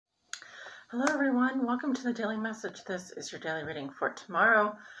Hello everyone, welcome to the Daily Message. This is your daily reading for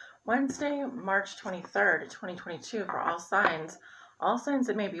tomorrow, Wednesday, March 23rd, 2022 for all signs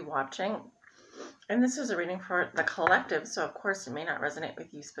that may be watching. And this is a reading for the collective, so of course it may not resonate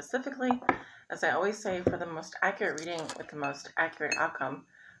with you specifically. As I always say, for the most accurate reading with the most accurate outcome,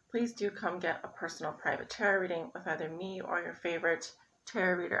 please do come get a personal private tarot reading with either me or your favorite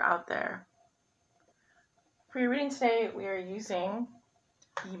tarot reader out there. For your reading today, we are using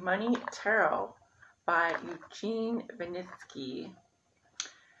The Money Tarot by Eugene Vinitsky.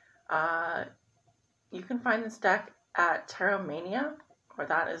 You can find this deck at Tarot Mania, or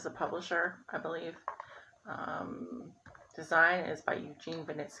that is the publisher, I believe. Design is by Eugene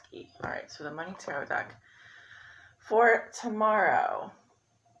Vinitsky. Alright, so the Money Tarot deck for tomorrow.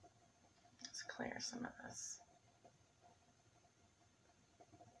 Let's clear some of this.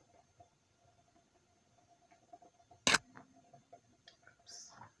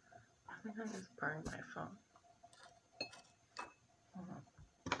 Oops. I think I just burned my phone.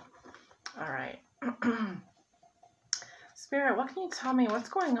 Alright. Spirit, what can you tell me? What's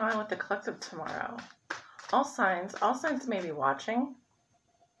going on with the collective tomorrow? All signs may be watching.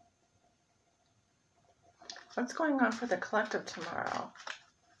 What's going on for the collective tomorrow?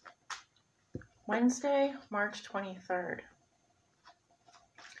 Wednesday, March 23rd,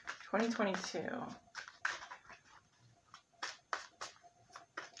 2022.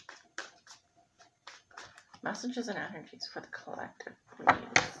 Messages and energies for the collective, please,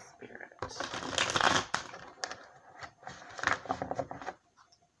 Spirit.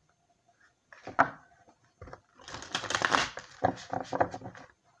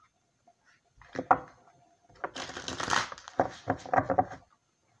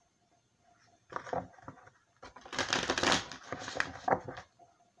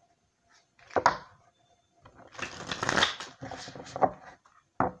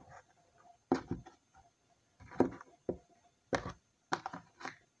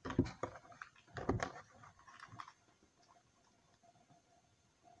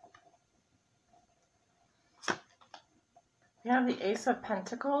 We have the Ace of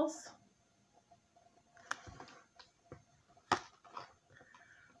Pentacles,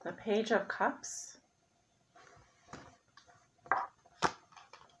 the Page of Cups,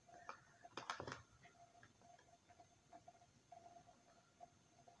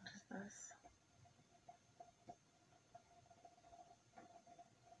 what is this?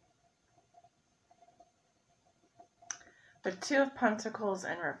 The Two of Pentacles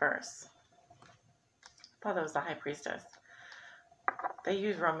in reverse. I thought that was the High Priestess. They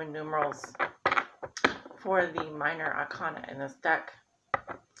use Roman numerals for the minor arcana in this deck.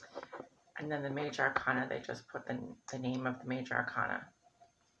 And then the major arcana, they just put the name of the major arcana.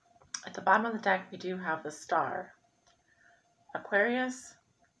 At the bottom of the deck, we do have the Star. Aquarius.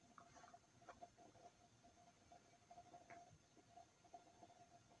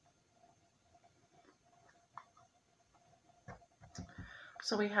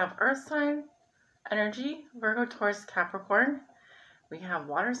 So we have Earth sign energy, Virgo, Taurus, Capricorn. We have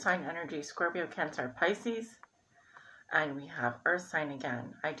water sign energy, Scorpio, Cancer, Pisces. And we have Earth sign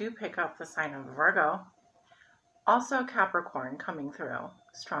again. I do pick up the sign of Virgo. Also Capricorn coming through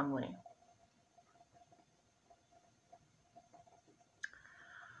strongly.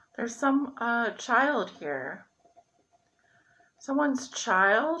 There's some child here. Someone's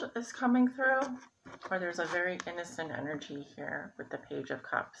child is coming through. Or there's a very innocent energy here with the Page of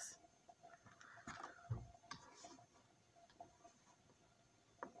Cups.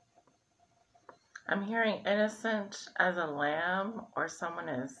 I'm hearing innocent as a lamb, or someone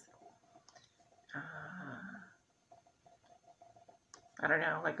is, I don't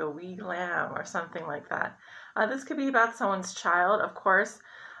know, like a wee lamb or something like that. This could be about someone's child, of course.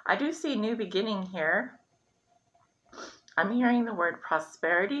 I do see new beginning here. I'm hearing the word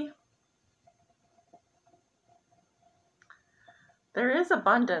prosperity. There is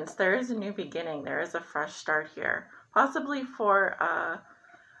abundance. There is a new beginning. There is a fresh start here. Possibly for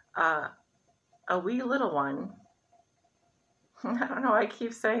a wee little one. I don't know why I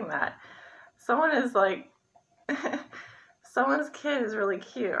keep saying that. Someone is like, someone's kid is really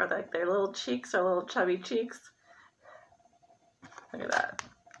cute, or like their little cheeks are little chubby cheeks. Look at that.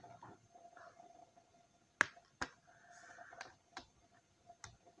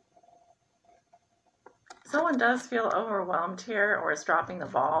 Someone does feel overwhelmed here, or is dropping the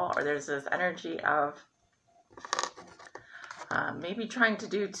ball, or there's this energy of maybe trying to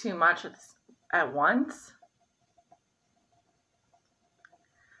do too much at once.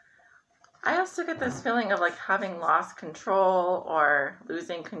 I also get this feeling of like having lost control or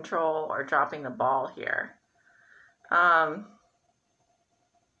losing control or dropping the ball here.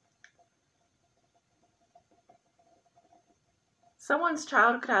 Someone's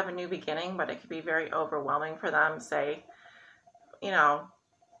child could have a new beginning, but it could be very overwhelming for them. Say, you know,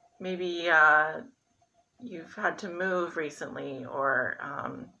 maybe you've had to move recently, or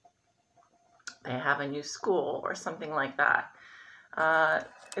they have a new school or something like that.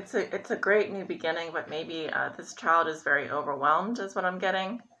 It's a great new beginning, but maybe this child is very overwhelmed is what I'm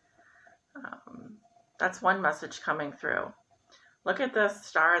getting. That's one message coming through. Look at this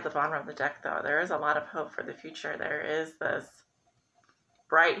star at the bottom of the deck, though. There is a lot of hope for the future. There is this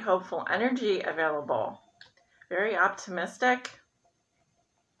bright, hopeful energy available. Very optimistic.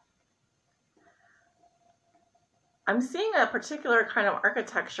 I'm seeing a particular kind of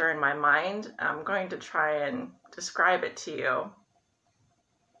architecture in my mind. I'm going to try and describe it to you.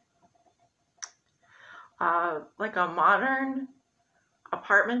 Like a modern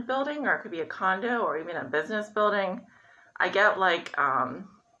apartment building, or it could be a condo, or even a business building. I get like a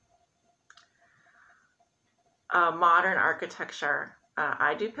modern architecture.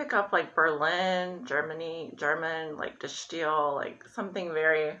 I do pick up like Berlin, German, like De Stil, like something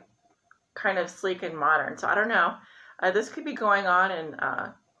very kind of sleek and modern. So I don't know. This could be going on in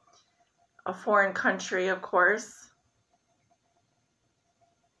a foreign country, of course.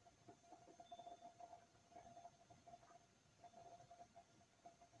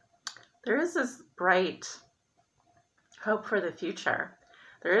 There is this bright hope for the future.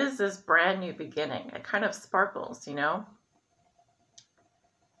 There is this brand new beginning. It kind of sparkles, you know?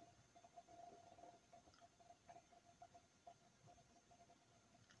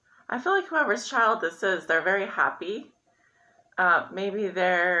 I feel like whoever's child this is, they're very happy. Maybe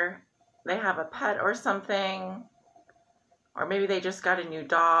they have a pet or something, or maybe they just got a new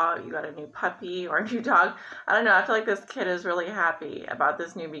dog, you got a new puppy or a new dog. I don't know. I feel like this kid is really happy about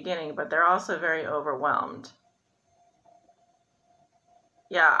this new beginning, but they're also very overwhelmed.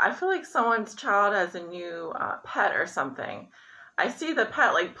 Yeah, I feel like someone's child has a new pet or something. I see the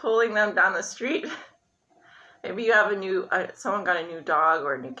pet like pulling them down the street. Maybe you have a new, someone got a new dog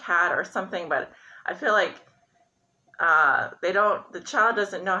or a new cat or something, but I feel like the child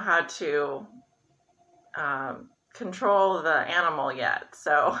doesn't know how to control the animal yet.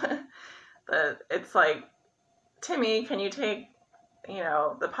 So it's like, Timmy, can you take,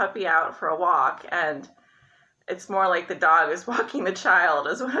 the puppy out for a walk? And it's more like the dog is walking the child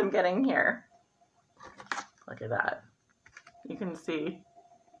is what I'm getting here. Look at that. You can see.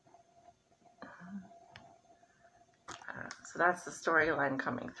 So that's the storyline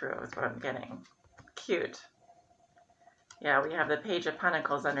coming through is what I'm getting. Cute. Yeah, we have the Page of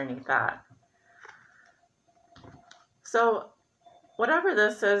Pentacles underneath that. So whatever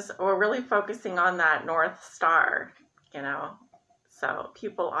this is, we're really focusing on that North Star, So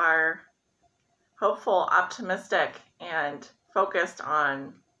people are hopeful, optimistic, and focused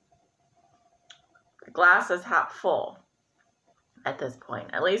on the glass is half full at this point,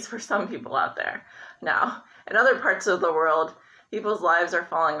 at least for some people out there. Now, in other parts of the world, people's lives are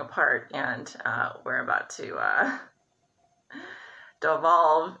falling apart, and we're about to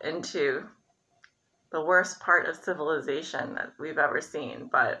devolve into the worst part of civilization that we've ever seen.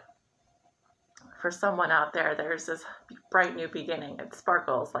 But for someone out there, there's this bright new beginning. It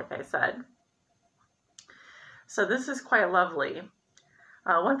sparkles, like I said. So this is quite lovely.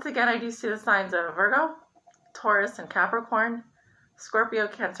 Once again, I do see the signs of Virgo, Taurus, and Capricorn, Scorpio,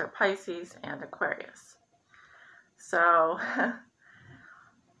 Cancer, Pisces, and Aquarius. So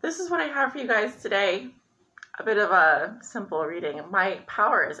this is what I have for you guys today. A bit of a simple reading. My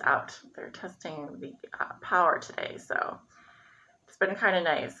power is out. They're testing the power today, so it's been kind of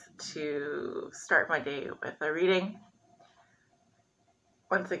nice to start my day with a reading.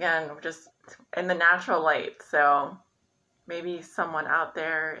 Once again, we're just in the natural light, so maybe someone out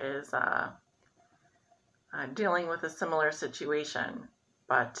there is dealing with a similar situation,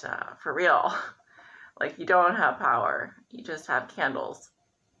 but for real, like you don't have power, you just have candles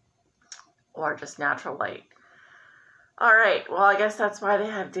or just natural light. All right, well, I guess that's why they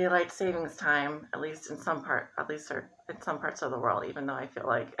have daylight savings time, at least in some parts of the world, even though I feel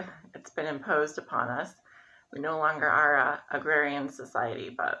like it's been imposed upon us. We no longer are an agrarian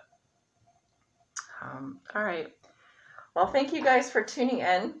society, but all right. Well, thank you guys for tuning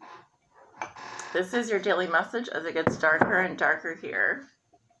in. This is your daily message as it gets darker and darker here.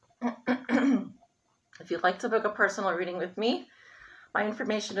 If you'd like to book a personal reading with me, my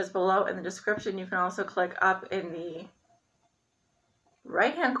information is below in the description. You can also click up in the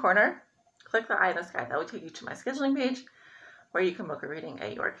right-hand corner, click the eye in the sky. That will take you to my scheduling page where you can book a reading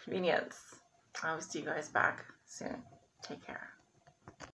at your convenience. I will see you guys back soon. Take care.